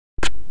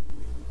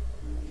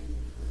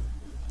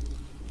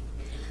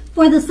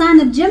For the sign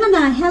of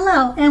Gemini,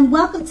 hello and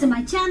welcome to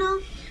my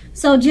channel.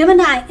 So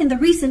Gemini, in the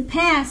recent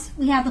past,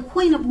 we have the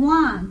Queen of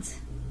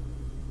Wands.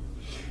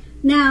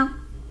 Now,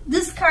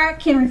 this card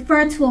can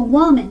refer to a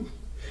woman.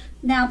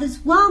 Now,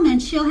 this woman,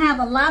 she'll have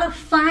a lot of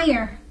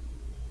fire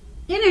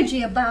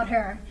energy about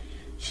her.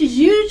 She's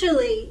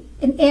usually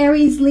an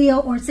Aries, Leo,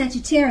 or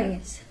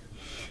Sagittarius.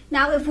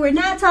 Now, if we're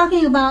not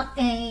talking about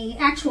an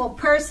actual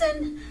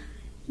person,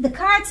 the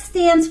card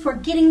stands for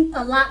getting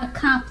a lot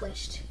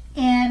accomplished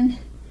and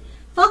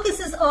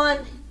focuses on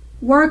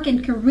work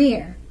and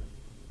career.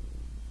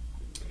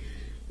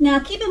 Now,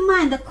 keep in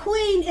mind, the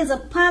Queen is a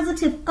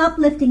positive,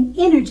 uplifting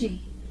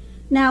energy.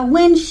 Now,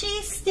 when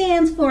she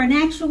stands for an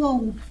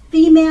actual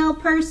female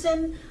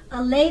person,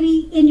 a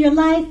lady in your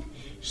life,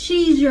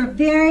 she's your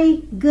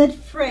very good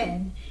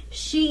friend.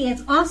 She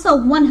is also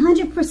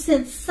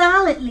 100%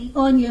 solidly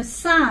on your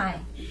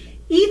side,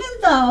 even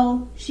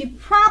though she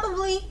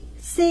probably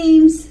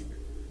seems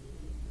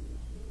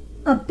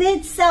a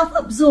bit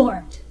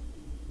self-absorbed.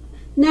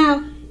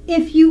 Now,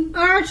 if you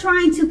are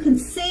trying to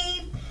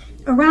conceive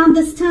around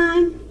this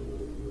time,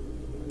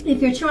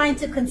 if you're trying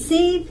to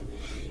conceive,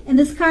 and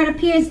this card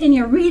appears in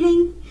your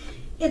reading,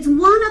 it's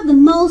one of the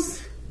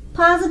most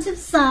positive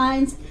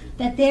signs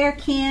that there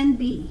can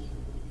be.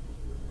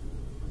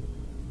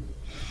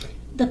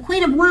 The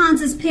Queen of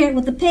Wands is paired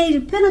with the Page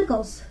of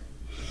Pentacles.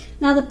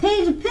 Now, the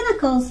Page of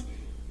Pentacles,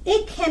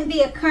 it can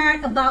be a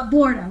card about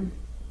boredom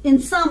in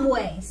some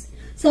ways.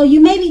 So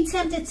you may be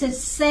tempted to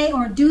say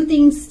or do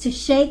things to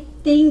shake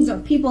things or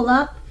people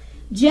up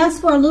just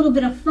for a little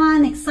bit of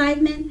fun,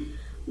 excitement.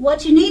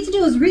 What you need to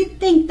do is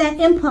rethink that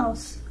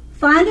impulse.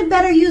 Find a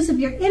better use of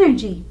your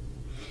energy.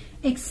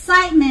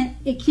 Excitement,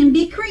 it can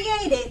be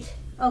created,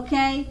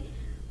 okay,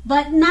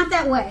 but not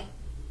that way.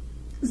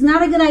 It's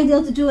not a good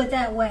idea to do it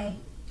that way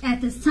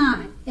at this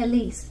time, at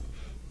least.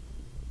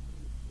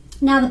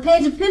 Now, the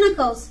Page of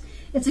Pentacles,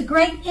 it's a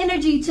great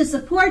energy to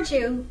support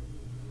you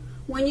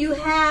when you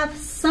have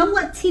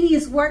somewhat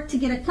tedious work to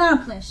get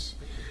accomplished.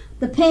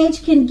 The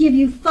page can give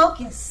you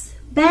focus,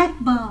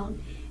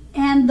 backbone,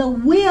 and the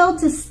will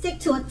to stick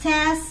to a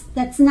task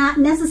that's not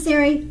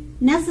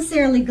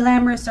necessarily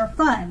glamorous or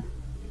fun.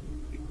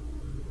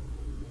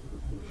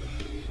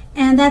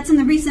 And that's in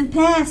the recent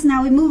past.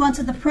 Now we move on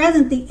to the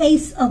present, the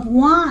Ace of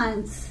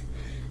Wands.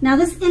 Now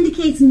this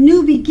indicates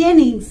new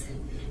beginnings,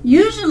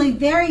 usually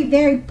very,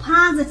 very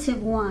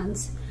positive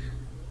ones.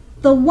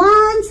 The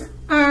wands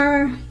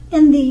are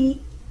in the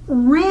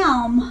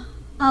realm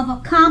of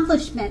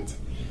accomplishment,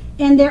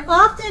 and they're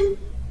often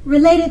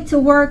related to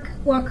work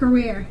or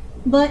career,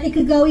 but it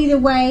could go either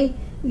way.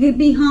 It could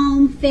be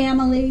home,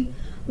 family,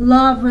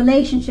 love,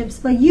 relationships,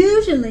 but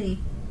usually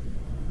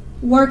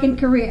work and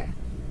career.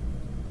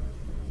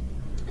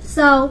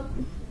 So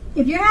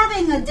if you're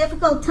having a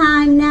difficult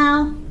time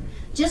now,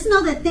 just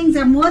know that things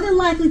are more than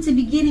likely to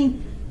be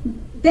getting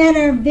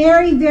better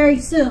very, very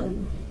soon.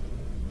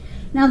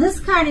 Now, this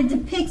card, it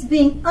depicts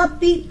being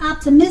upbeat,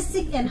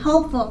 optimistic, and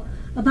hopeful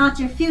about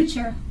your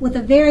future with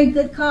a very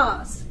good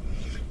cause.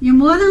 You're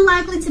more than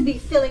likely to be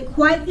feeling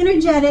quite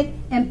energetic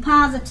and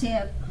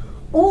positive,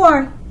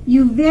 or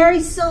you very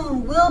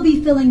soon will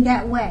be feeling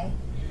that way.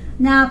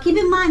 Now, keep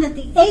in mind that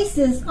the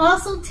aces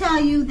also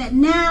tell you that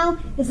now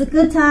is a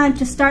good time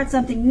to start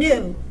something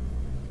new.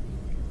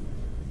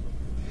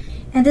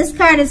 And this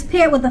card is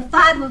paired with the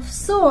Five of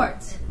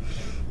Swords.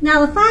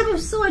 Now, the Five of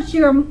Swords,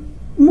 you're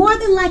more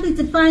than likely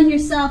to find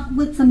yourself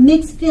with some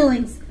mixed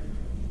feelings.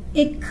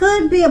 It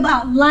could be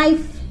about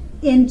life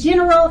in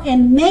general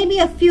and maybe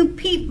a few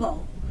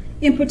people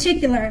in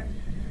particular.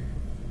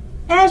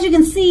 As you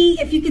can see,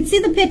 if you can see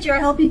the picture, I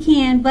hope you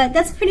can, but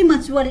that's pretty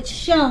much what it's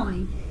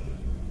showing.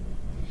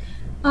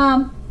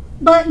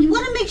 But you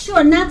want to make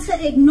sure not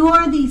to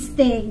ignore these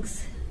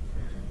things.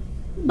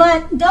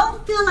 But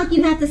don't feel like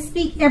you have to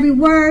speak every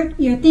word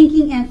you're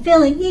thinking and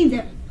feeling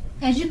either,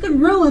 as you could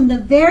ruin the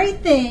very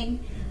thing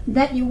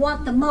that you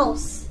want the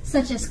most,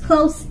 such as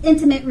close,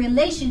 intimate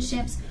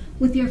relationships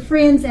with your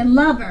friends and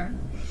lover.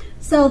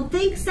 So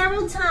think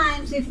several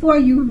times before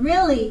you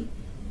really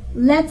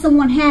let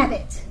someone have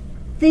it.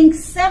 Think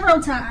several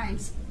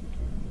times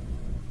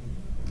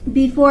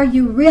before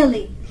you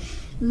really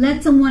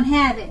let someone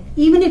have it,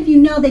 even if you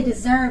know they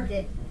deserved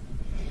it.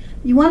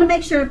 You want to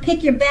make sure to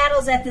pick your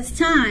battles at this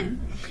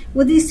time.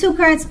 With these two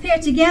cards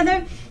paired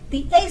together,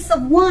 the Ace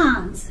of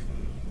Wands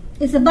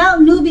is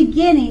about new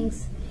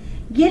beginnings,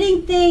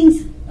 getting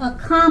things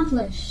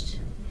accomplished.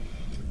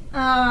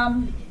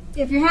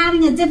 If you're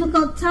having a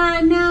difficult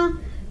time now,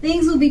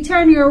 things will be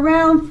turning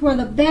around for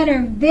the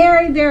better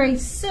very, very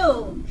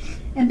soon.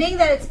 And being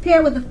that it's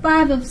paired with the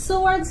Five of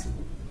Swords,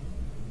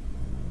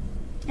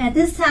 at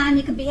this time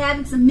you could be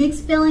having some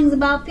mixed feelings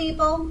about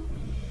people.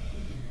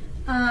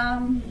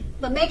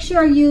 But make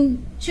sure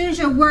you choose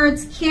your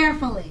words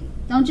carefully.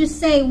 Don't just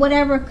say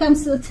whatever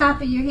comes to the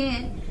top of your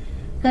head,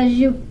 because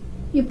you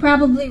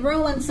probably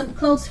ruin some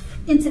close,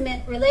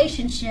 intimate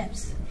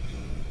relationships.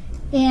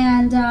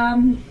 And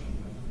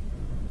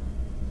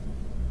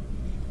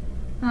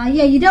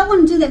yeah, you don't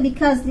want to do that,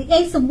 because the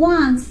Ace of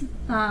Wands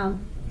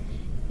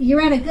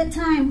you're at a good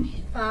time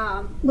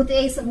with the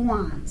Ace of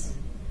Wands.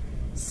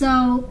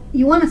 So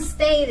you want to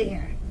stay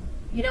there.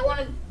 You don't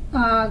want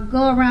to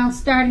go around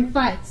starting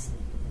fights.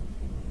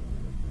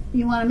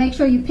 You want to make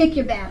sure you pick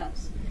your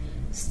battles.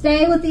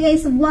 Stay with the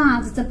Ace of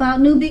Wands. It's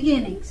about new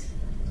beginnings.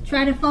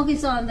 Try to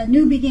focus on the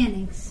new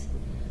beginnings.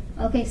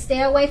 Okay,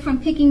 stay away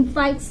from picking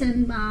fights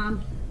and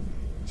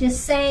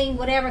just saying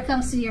whatever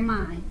comes to your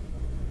mind.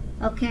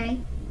 Okay?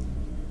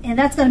 And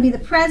that's going to be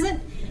the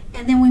present.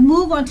 And then we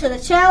move on to the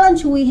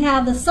challenge. We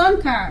have the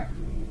Sun card.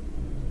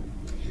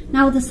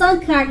 Now with the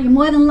Sun card, you're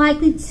more than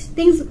likely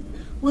things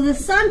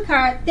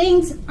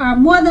are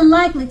more than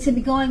likely to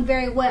be going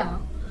very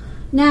well.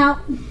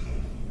 Now,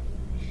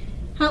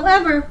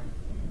 however,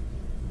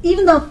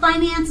 even though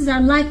finances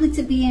are likely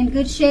to be in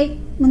good shape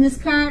when this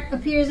card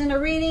appears in a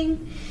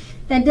reading,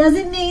 that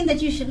doesn't mean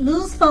that you should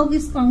lose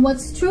focus on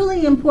what's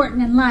truly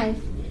important in life.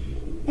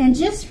 And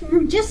just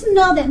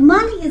know that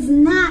money is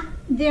not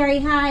very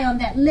high on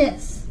that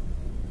list.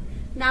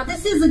 Now,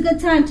 this is a good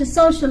time to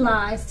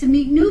socialize, to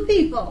meet new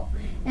people,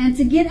 and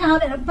to get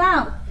out and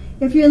about.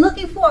 If you're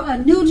looking for a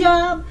new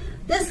job,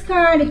 this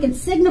card, it can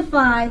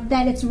signify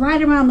that it's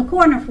right around the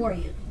corner for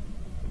you.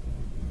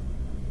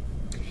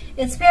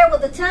 It's paired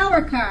with the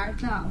Tower card,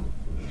 though.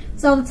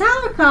 So the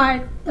Tower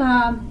card,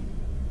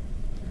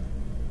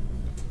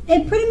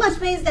 it pretty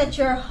much means that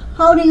you're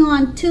holding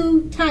on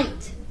too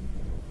tight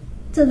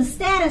to the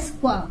status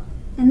quo.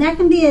 And that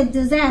can be a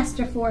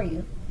disaster for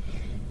you.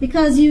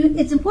 Because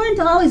it's important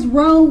to always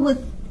roll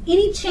with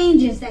any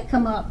changes that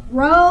come up.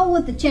 Roll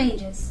with the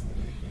changes.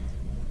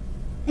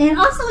 And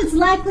also it's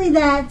likely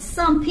that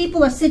some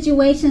people or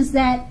situations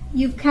that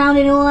you've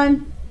counted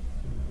on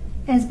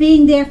as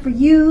being there for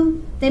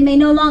you, they may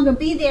no longer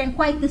be there in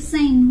quite the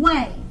same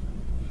way.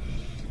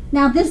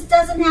 Now this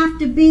doesn't have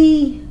to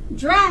be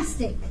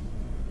drastic,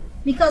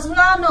 because we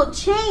all know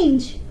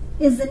change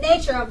is the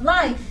nature of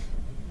life.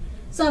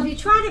 So if you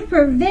try to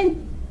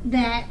prevent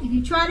that, if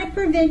you try to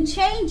prevent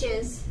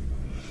changes,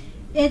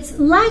 it's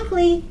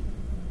likely,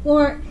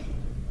 or,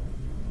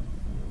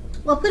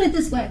 well, put it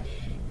this way,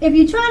 if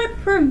you try to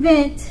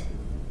prevent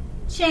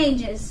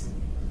changes,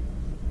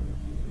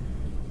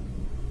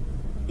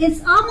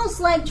 it's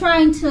almost like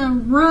trying to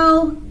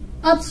row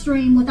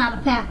upstream without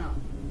a paddle.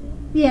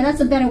 Yeah, that's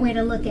a better way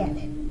to look at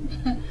it.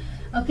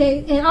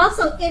 Okay, and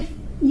also if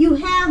you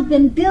have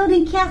been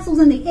building castles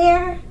in the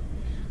air,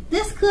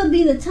 this could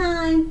be the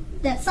time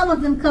that some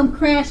of them come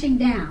crashing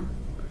down.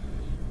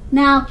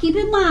 Now, keep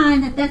in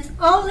mind that that's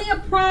only a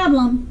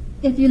problem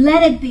if you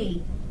let it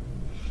be.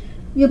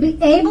 You'll be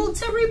able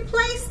to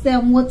replace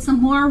them with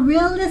some more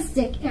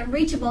realistic and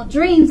reachable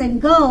dreams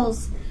and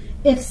goals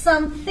if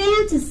some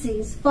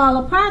fantasies fall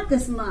apart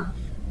this month.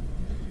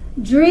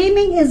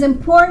 Dreaming is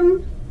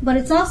important, but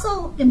it's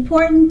also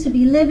important to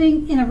be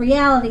living in a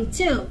reality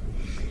too.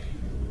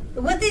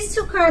 With these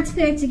two cards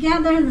paired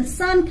together, the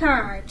Sun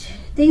card,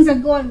 things are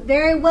going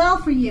very well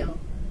for you.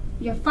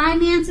 Your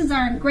finances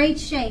are in great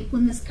shape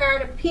when this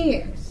card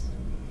appears.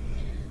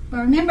 But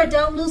remember,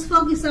 don't lose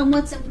focus on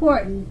what's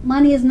important.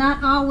 Money is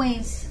not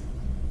always,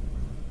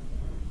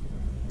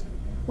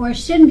 or it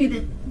shouldn't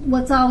be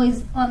what's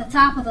always on the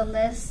top of the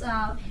list.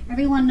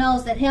 Everyone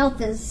knows that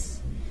health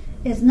is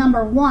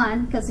number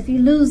one, because if you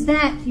lose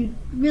that, you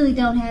really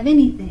don't have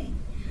anything.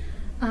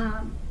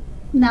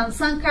 Now, the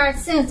Sun card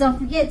says, don't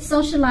forget,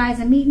 socialize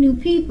and meet new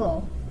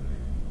people.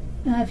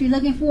 If you're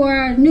looking for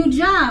a new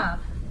job,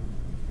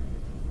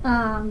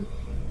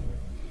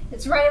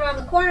 it's right around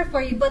the corner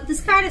for you. But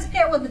this card is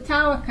paired with the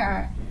Tower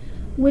card,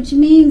 which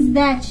means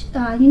that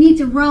you need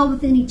to roll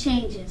with any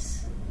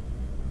changes.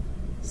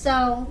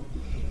 So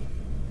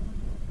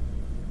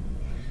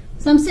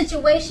some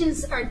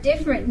situations are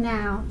different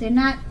now. They're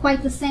not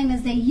quite the same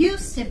as they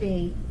used to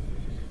be.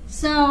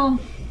 So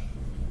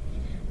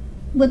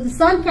with the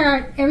Sun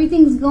card,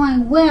 everything's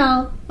going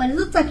well, but it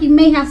looks like you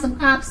may have some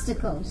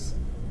obstacles,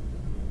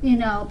 you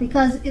know,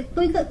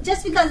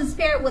 just because it's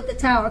paired with the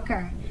Tower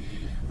card.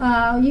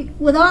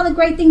 With all the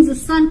great things the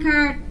Sun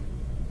card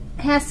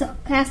has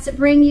to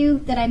bring you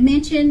that I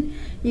mentioned,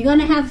 you're going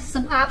to have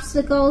some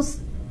obstacles.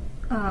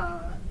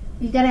 You're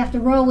going to have to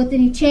roll with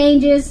any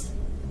changes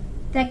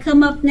that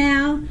come up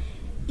now,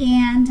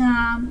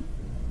 and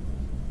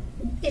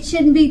it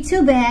shouldn't be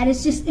too bad.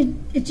 It's just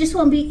it just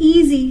won't be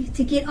easy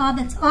to get all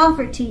that's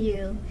offered to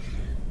you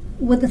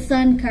with the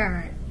Sun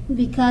card,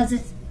 because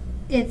it's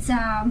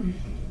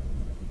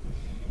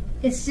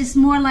just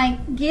more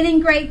like getting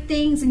great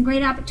things and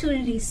great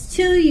opportunities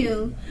to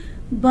you,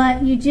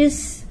 but you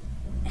just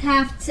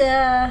have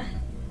to,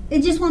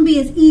 it just won't be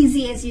as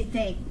easy as you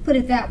think, put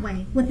it that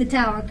way, with the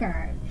Tower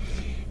card.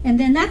 And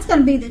then that's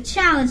going to be the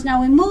challenge.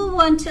 Now we move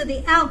on to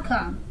the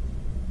outcome.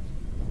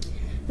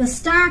 The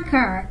Star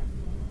card.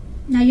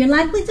 Now you're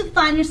likely to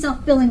find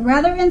yourself feeling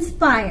rather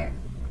inspired,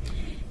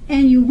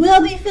 and you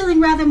will be feeling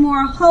rather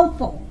more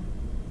hopeful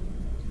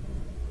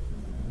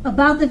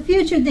about the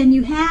future than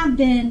you have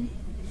been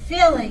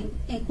feeling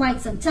in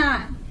quite some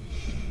time.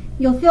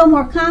 You'll feel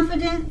more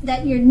confident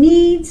that your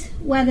needs,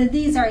 whether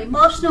these are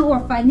emotional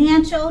or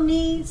financial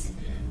needs,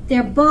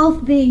 they're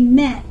both being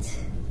met.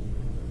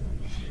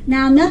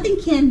 Now,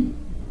 nothing can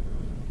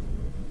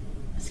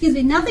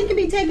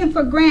be taken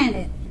for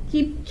granted.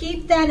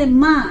 Keep that in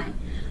mind.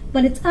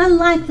 But it's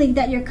unlikely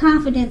that your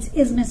confidence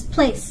is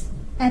misplaced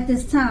at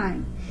this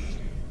time.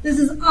 This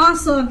is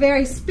also a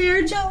very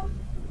spiritual.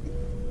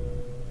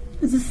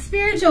 It's a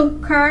spiritual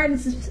card.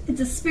 It's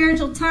a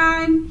spiritual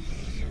time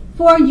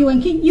for you,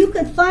 and you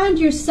could find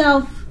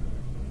yourself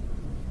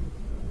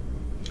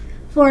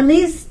for at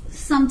least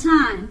some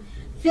time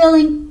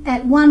feeling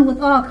at one with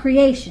all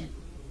creation.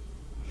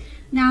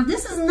 Now,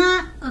 this is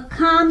not a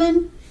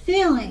common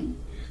feeling,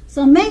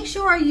 so make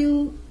sure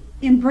you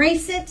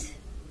embrace it,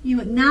 you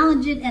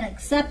acknowledge it, and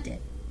accept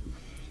it.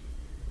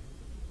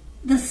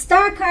 The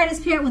Star card is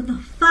paired with the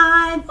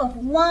Five of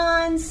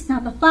Wands. Now,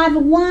 the Five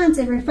of Wands,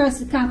 it refers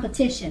to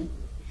competition.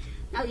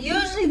 Now,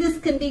 usually this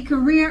can be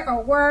career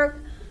or work,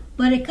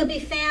 but it could be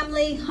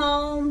family,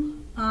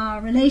 home,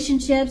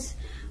 relationships,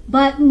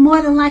 but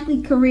more than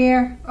likely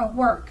career or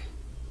work.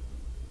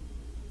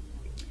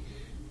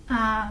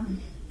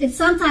 It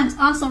sometimes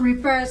also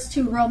refers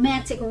to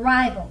romantic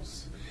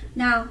rivals.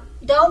 Now,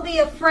 don't be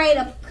afraid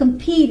of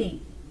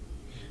competing.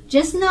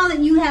 Just know that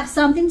you have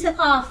something to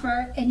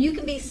offer and you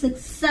can be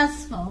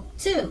successful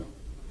too.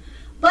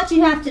 But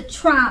you have to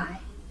try.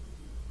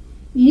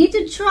 You need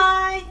to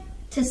try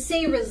to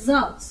see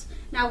results.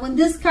 Now, when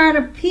this card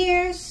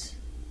appears,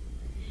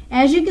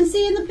 as you can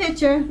see in the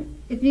picture,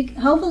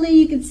 hopefully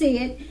you can see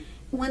it,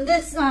 when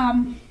this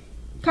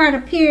card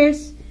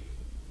appears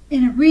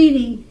in a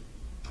reading,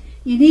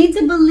 you need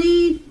to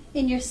believe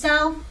in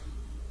yourself,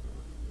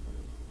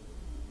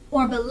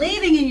 or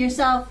believing in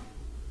yourself.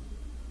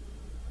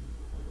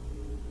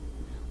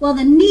 Well,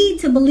 the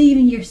need to believe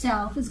in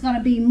yourself is going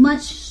to be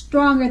much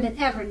stronger than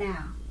ever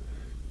now.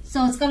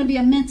 So it's going to be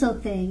a mental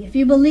thing. If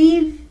you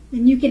believe,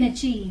 then you can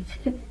achieve.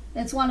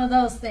 It's one of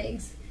those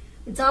things.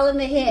 It's all in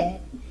the head.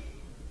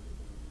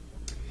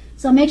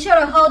 So make sure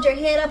to hold your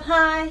head up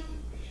high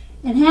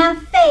and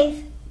have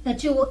faith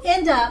that you will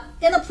end up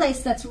in a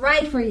place that's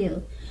right for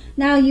you.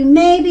 Now, you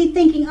may be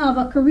thinking of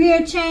a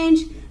career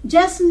change.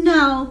 Just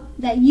know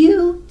that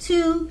you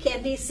too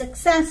can be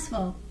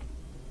successful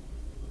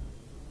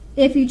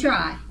if you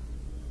try.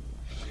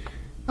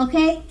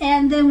 Okay,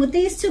 and then with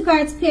these two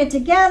cards paired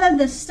together,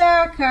 the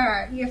Star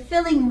card, you're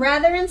feeling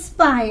rather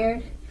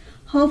inspired,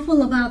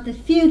 hopeful about the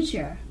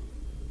future.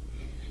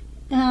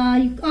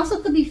 You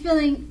also could be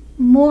feeling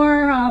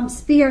more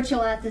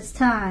spiritual at this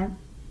time.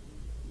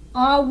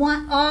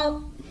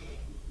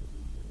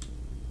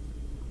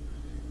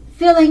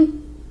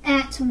 Feeling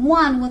at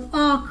one with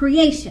all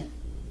creation.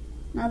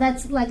 Now,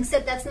 that's, like I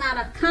said, that's not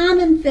a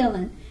common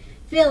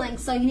feeling,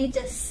 so you need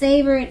to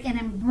savor it and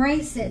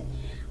embrace it.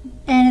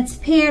 And it's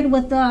paired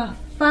with the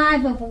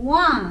Five of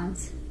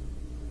Wands.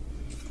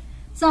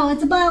 So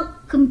it's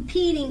about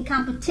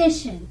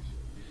competition,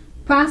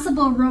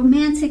 possible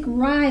romantic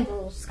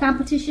rivals,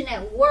 competition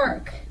at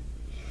work.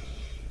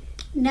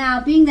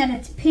 Now, being that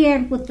it's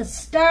paired with the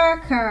Star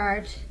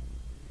card,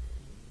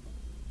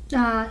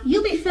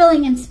 you'll be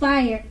feeling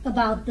inspired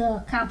about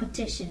the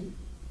competition.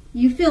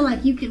 You feel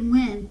like you can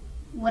win.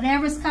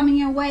 Whatever's coming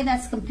your way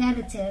that's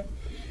competitive,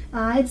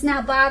 it's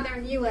not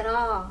bothering you at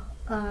all.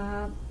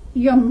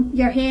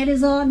 Your head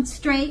is on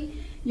straight.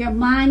 Your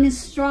mind is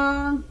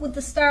strong with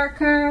the Star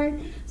card.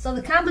 So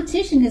the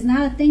competition is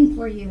not a thing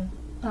for you.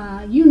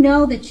 You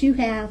know that you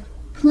have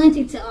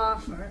plenty to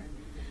offer.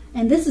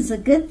 And this is a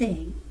good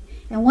thing.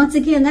 And once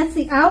again, that's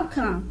the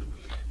outcome.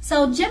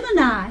 So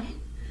Gemini,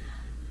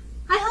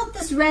 I hope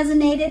this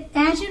resonated.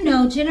 As you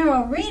know,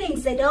 general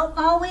readings, they don't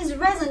always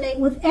resonate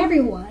with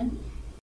everyone.